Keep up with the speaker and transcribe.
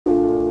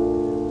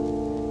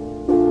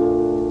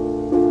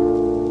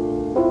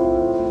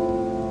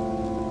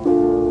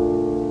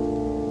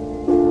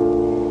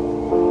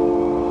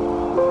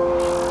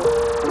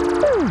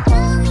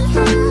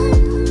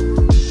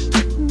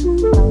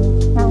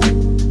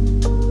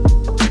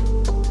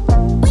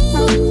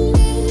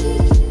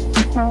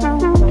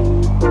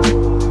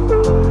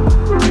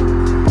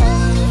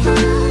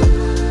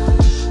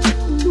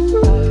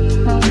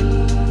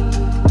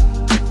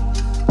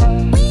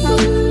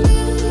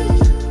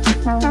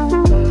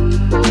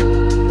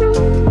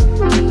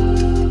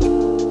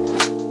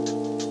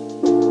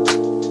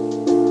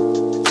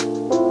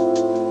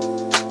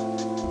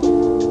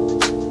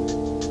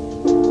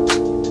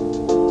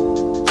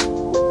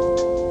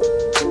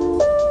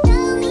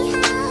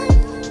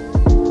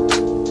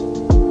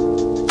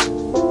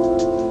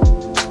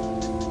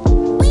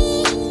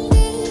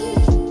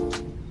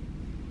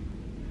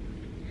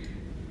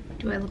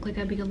like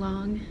I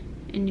belong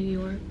in New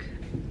York.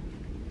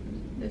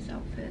 This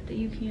outfit that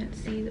you can't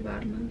see the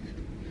bottom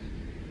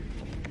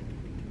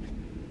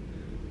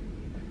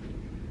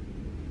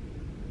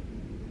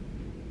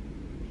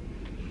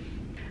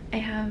of. I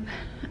have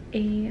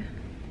a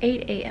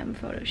 8 a.m.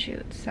 photo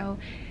shoot, so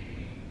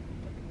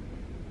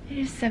it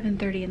is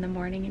 7:30 in the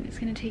morning and it's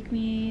gonna take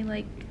me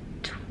like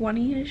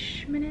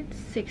 20-ish minutes,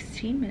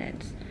 16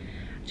 minutes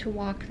to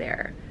walk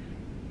there.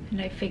 And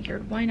I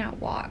figured, why not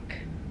walk?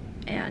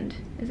 And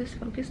is this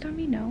focused on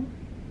me? No.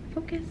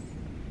 Focus.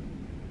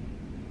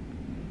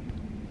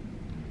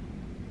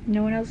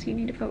 No one else you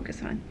need to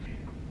focus on.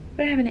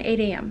 But I have an 8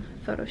 a.m.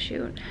 photo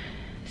shoot.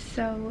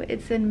 So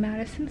it's in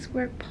Madison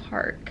Square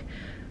Park,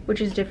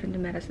 which is different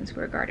than Madison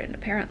Square Garden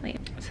apparently.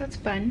 So it's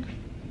fun,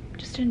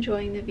 just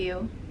enjoying the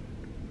view.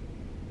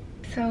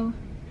 So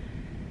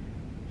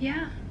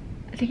yeah,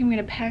 I think I'm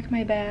gonna pack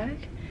my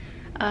bag,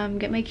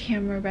 get my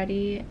camera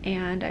ready,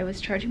 and I was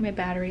charging my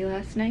battery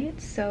last night,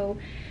 so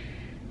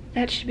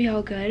that should be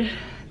all good.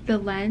 The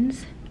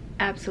lens,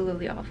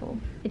 absolutely awful.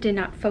 It did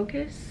not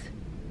focus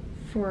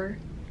for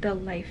the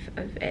life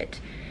of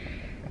it.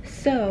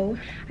 So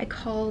I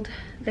called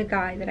the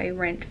guy that I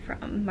rent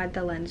from,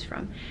 the lens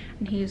from,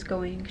 and he's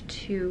going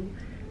to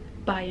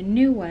buy a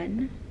new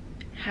one,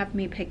 have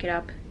me pick it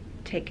up,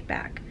 take it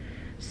back.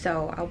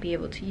 So I'll be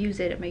able to use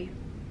it at my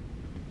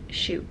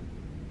shoot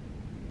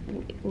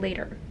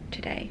later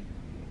today.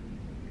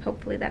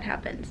 Hopefully that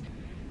happens.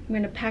 I'm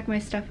gonna pack my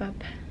stuff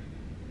up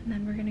and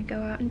then we're gonna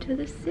go out into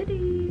the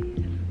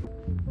city.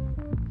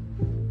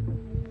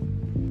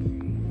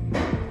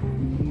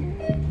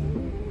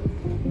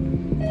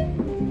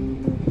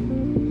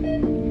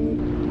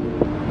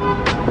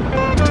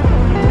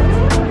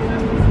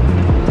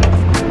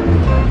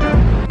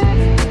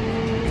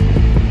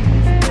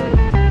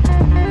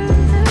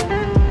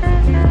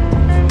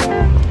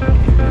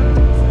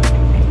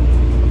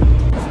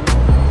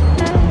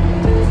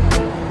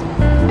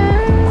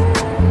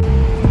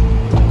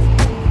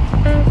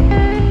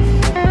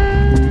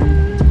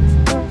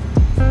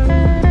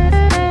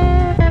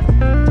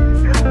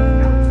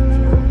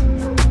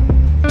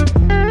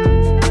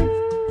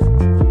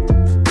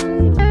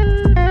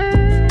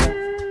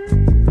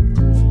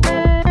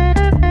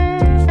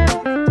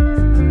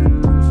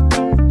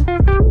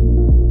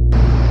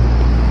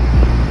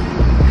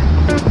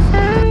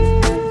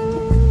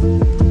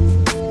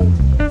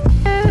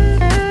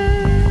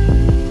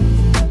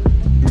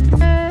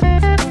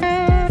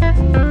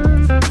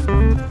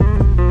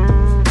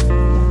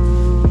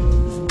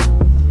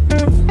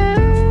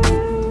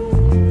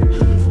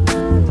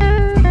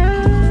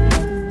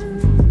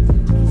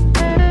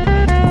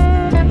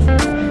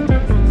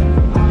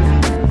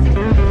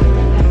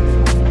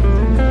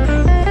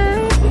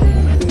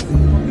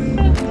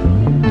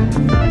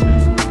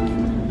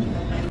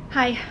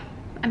 Hi,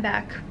 I'm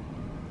back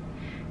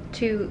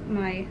to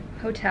my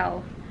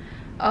hotel.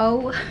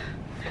 Oh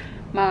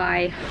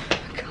my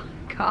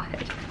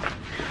God.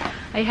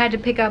 I had to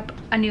pick up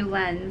a new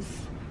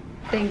lens,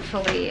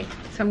 thankfully.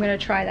 So I'm gonna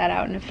try that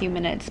out in a few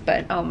minutes,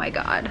 but oh my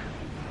God.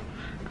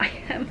 I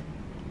am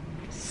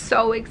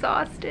so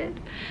exhausted,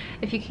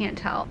 if you can't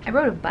tell. I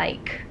rode a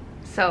bike,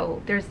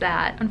 so there's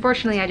that.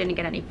 Unfortunately, I didn't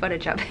get any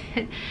footage of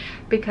it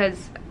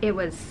because it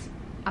was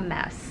a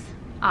mess.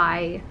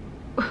 I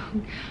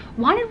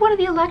wanted one of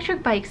the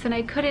electric bikes and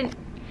I couldn't.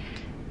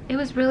 It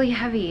was really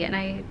heavy and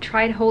I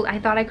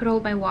thought I could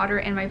hold my water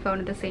and my phone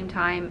at the same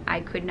time. I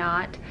could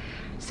not,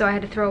 so I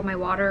had to throw my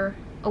water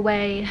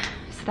away,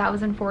 so that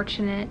was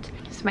unfortunate.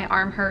 So my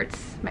arm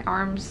hurts, my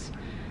arms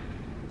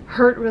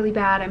hurt really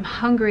bad. I'm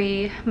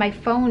hungry. My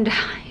phone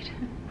died.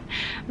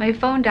 My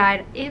phone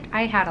died.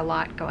 I had a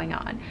lot going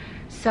on,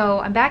 so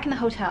I'm back in the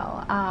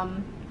hotel.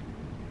 I'm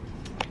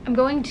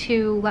going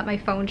to let my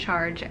phone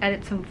charge,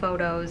 edit some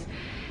photos,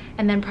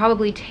 and then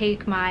probably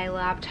take my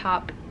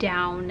laptop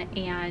down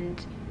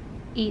and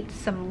eat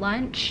some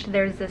lunch.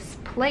 There's this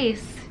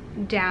place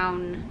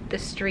down the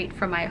street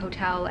from my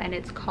hotel and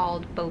it's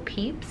called Bo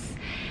Peeps,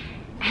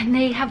 and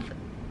they have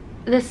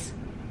this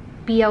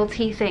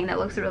BLT thing that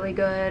looks really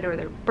good, or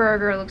their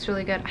burger looks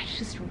really good. I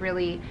just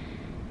really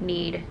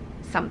need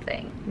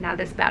something. Now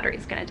this battery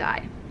is gonna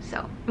die,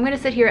 so I'm gonna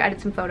sit here,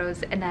 edit some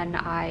photos, and then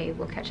I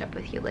will catch up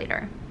with you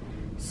later.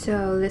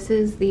 So this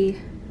is the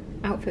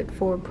outfit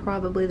for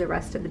probably the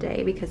rest of the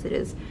day because it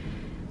is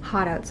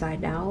hot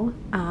outside now.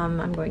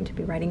 I'm going to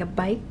be riding a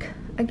bike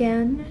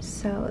again,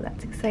 so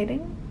that's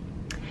exciting.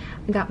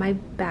 I got my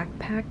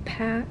backpack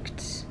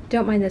packed.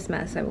 Don't mind this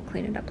mess, I will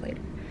clean it up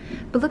later.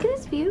 But look at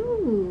this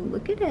view,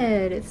 look at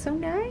it, it's so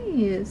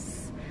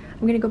nice.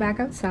 I'm gonna go back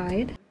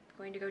outside. I'm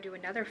going to go do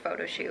another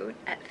photo shoot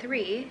at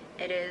 3.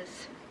 It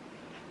is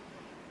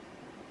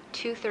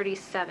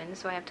 2:37,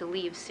 so I have to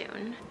leave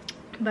soon.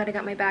 But I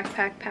got my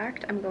backpack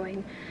packed. I'm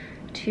going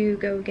to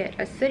go get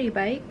a city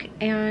bike,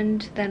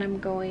 and then I'm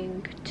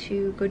going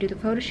to go do the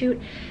photo shoot,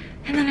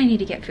 and then I need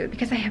to get food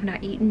because I have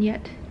not eaten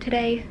yet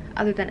today,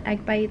 other than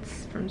egg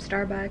bites from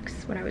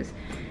Starbucks when I was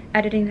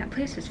editing. That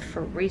place is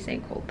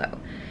freezing cold though.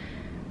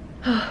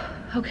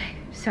 Okay,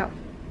 so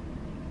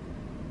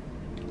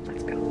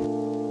let's go.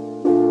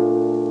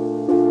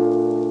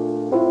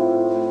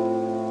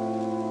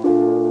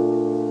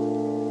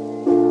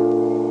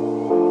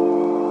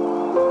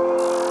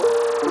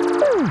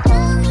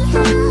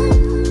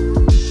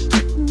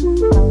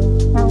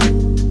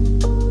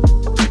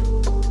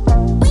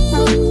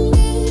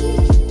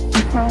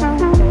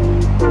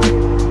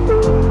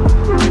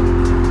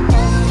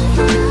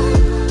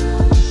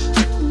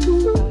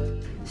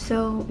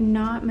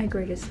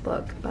 greatest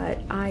look, but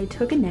I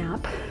took a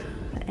nap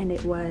and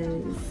it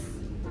was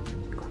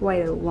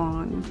quite a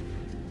long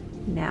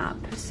nap.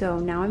 So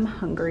now I'm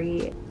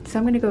hungry. So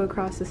I'm gonna go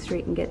across the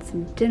street and get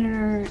some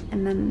dinner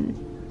and then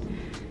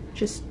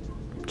just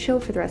chill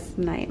for the rest of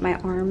the night. My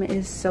arm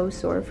is so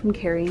sore from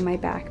carrying my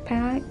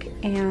backpack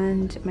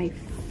and my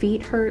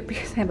feet hurt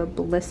because I have a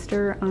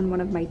blister on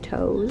one of my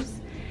toes.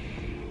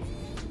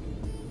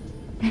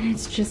 And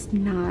it's just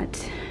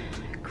not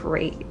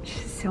great.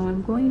 So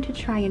I'm going to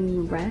try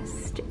and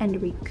rest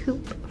and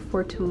recoup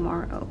for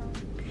tomorrow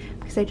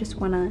because I just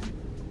wanna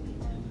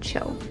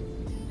chill.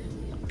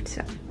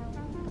 So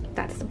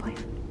that's the plan.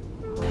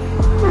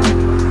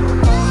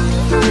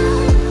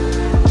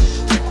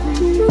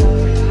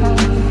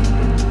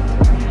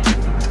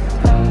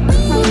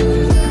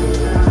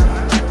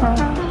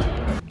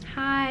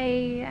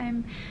 Hi,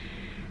 I'm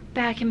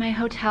back in my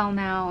hotel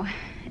now.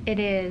 It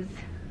is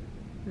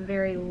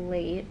very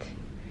late,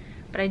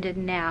 but I did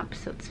nap,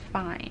 so it's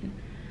fine.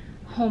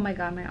 Oh my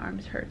god, my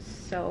arms hurt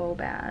so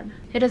bad.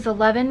 It is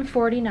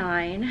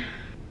 11:49.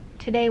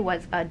 Today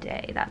was a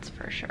day, that's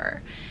for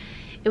sure.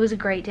 It was a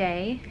great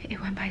day. It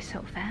went by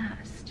so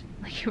fast.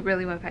 Like, it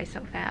really went by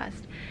so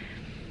fast.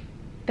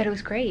 But it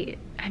was great.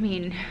 I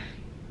mean,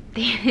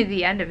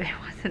 the end of it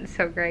wasn't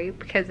so great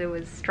because it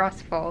was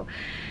stressful.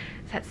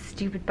 It's that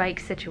stupid bike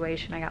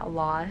situation. I got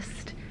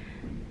lost.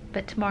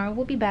 But tomorrow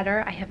will be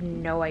better. I have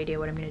no idea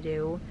what I'm gonna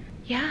do.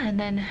 Yeah, and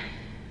then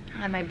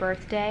on my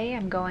birthday,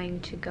 I'm going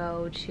to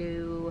go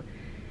to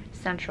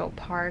Central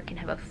Park and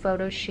have a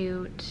photo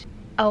shoot.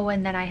 Oh,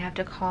 and then I have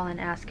to call and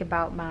ask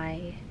about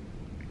my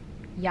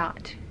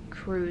yacht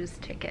cruise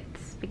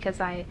tickets because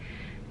I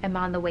am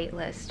on the wait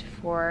list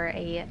for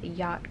a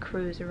yacht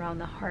cruise around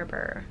the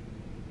harbor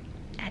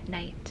at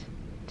night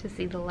to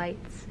see the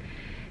lights.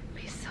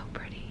 It'll be so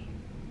pretty.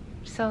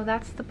 So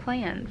that's the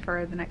plan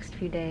for the next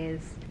few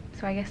days.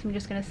 So I guess I'm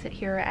just gonna sit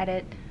here,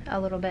 edit a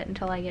little bit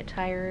until I get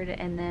tired,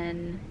 and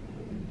then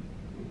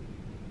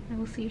I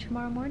will see you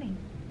tomorrow morning.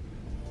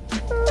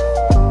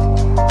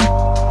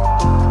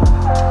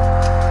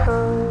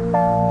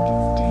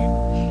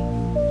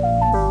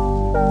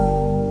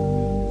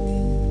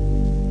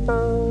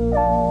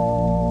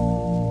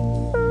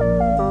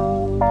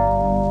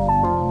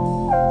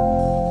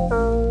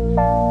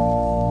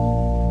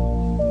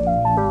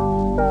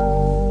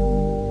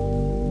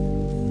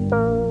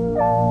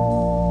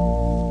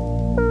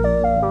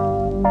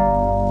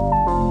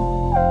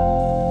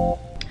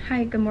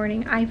 Good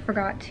morning. I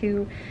forgot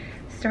to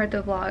start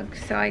the vlog,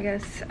 so I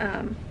guess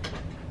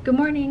good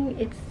morning.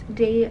 It's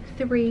day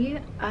 3.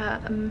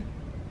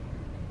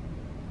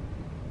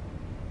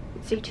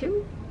 It's day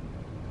 2?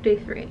 Day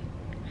 3.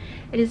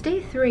 It is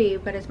day 3,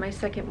 but it's my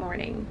second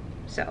morning,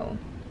 so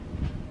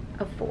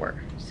of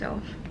 4.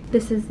 So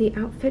this is the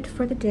outfit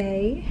for the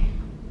day.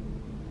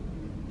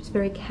 It's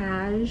very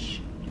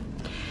cash.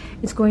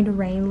 It's going to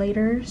rain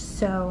later,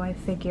 so I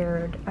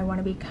figured I want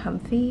to be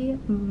comfy.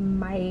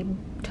 My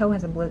toe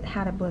had a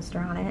blister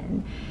on it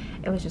and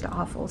it was just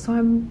awful, so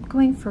I'm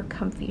going for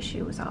comfy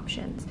shoes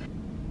options.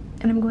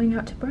 And I'm going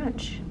out to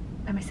brunch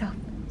by myself,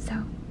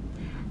 so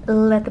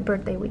let the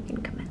birthday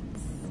weekend commence.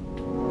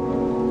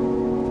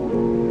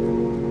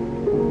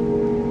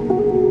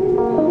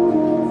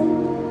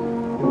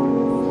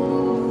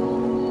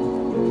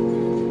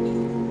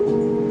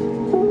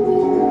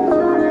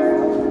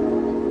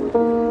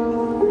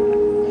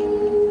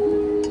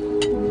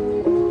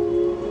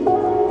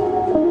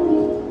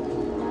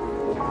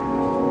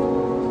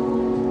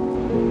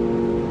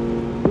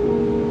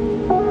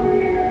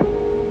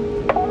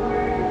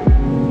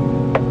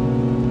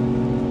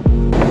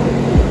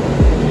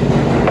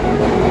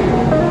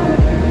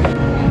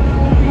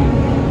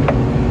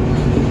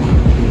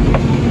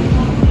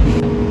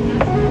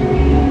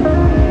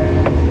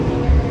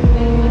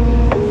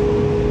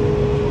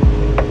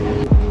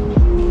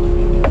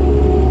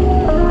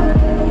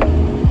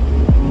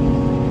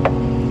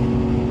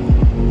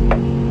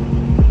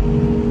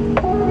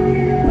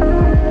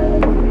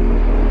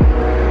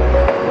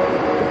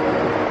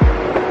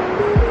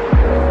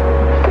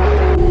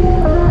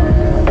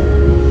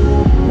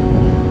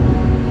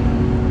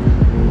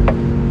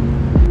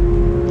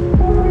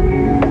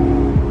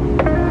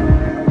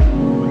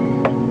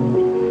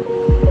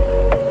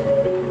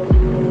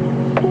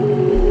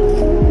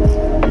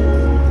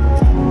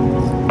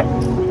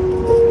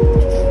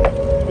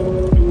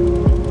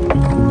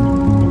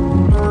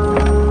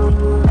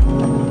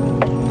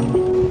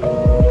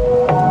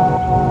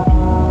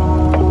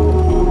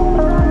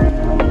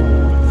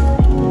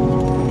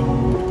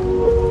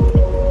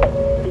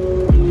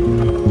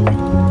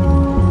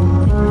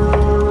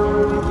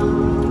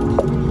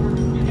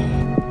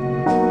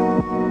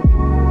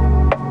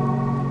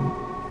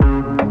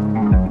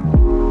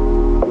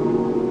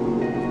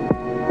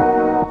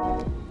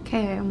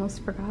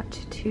 Forgot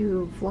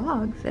to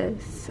vlog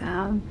this.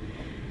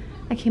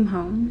 I came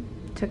home,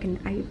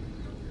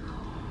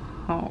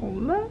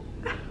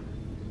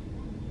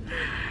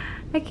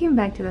 I came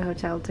back to the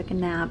hotel, took a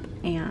nap,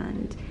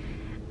 and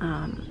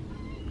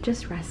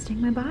just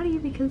resting my body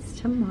because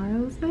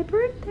tomorrow's my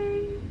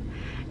birthday.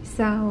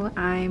 So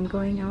I'm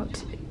going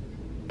out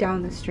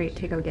down the street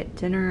to go get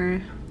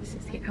dinner. This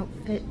is the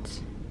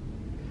outfit.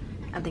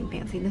 Nothing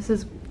fancy. This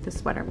is the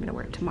sweater I'm gonna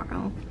wear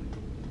tomorrow.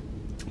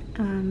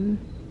 And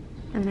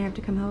then I have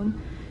to come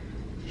home,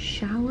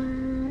 shower,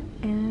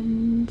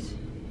 and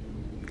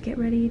get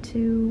ready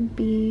to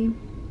be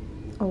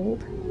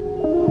old.